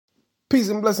Peace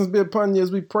and blessings be upon you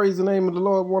as we praise the name of the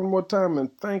Lord one more time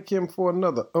and thank Him for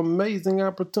another amazing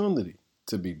opportunity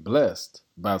to be blessed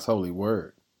by His holy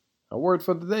word. Our word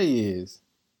for today is,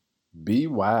 be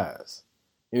wise.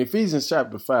 In Ephesians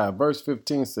chapter 5, verse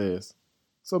 15 says,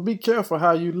 so be careful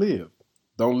how you live.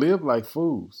 Don't live like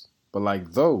fools, but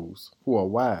like those who are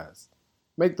wise.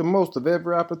 Make the most of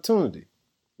every opportunity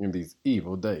in these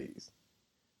evil days.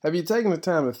 Have you taken the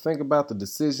time to think about the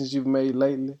decisions you've made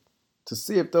lately? To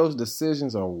see if those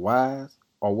decisions are wise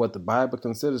or what the Bible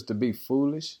considers to be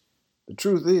foolish? The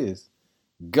truth is,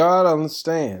 God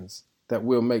understands that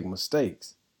we'll make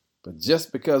mistakes, but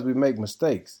just because we make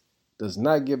mistakes does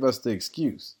not give us the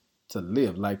excuse to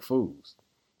live like fools.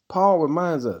 Paul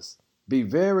reminds us, be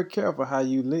very careful how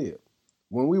you live.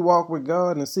 When we walk with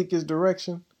God and seek His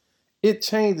direction, it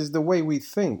changes the way we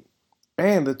think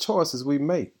and the choices we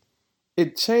make.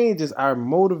 It changes our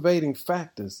motivating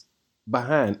factors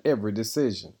behind every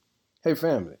decision. Hey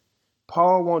family,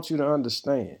 Paul wants you to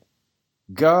understand,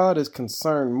 God is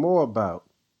concerned more about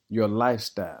your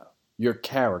lifestyle, your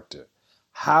character,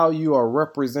 how you are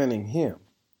representing Him,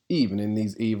 even in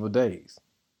these evil days.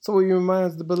 So He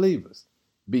reminds the believers,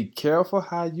 be careful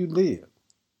how you live.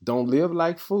 Don't live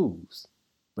like fools,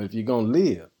 but if you're going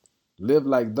to live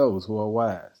like those who are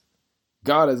wise.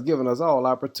 God has given us all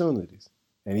opportunities,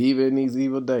 and even in these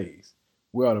evil days,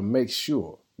 we ought to make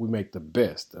sure we make the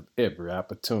best of every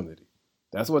opportunity.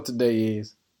 That's what today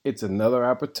is. It's another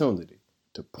opportunity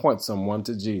to point someone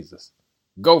to Jesus.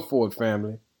 Go for it,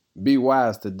 family. Be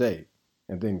wise today,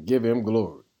 and then give Him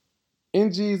glory.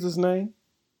 In Jesus' name,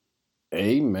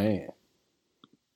 amen.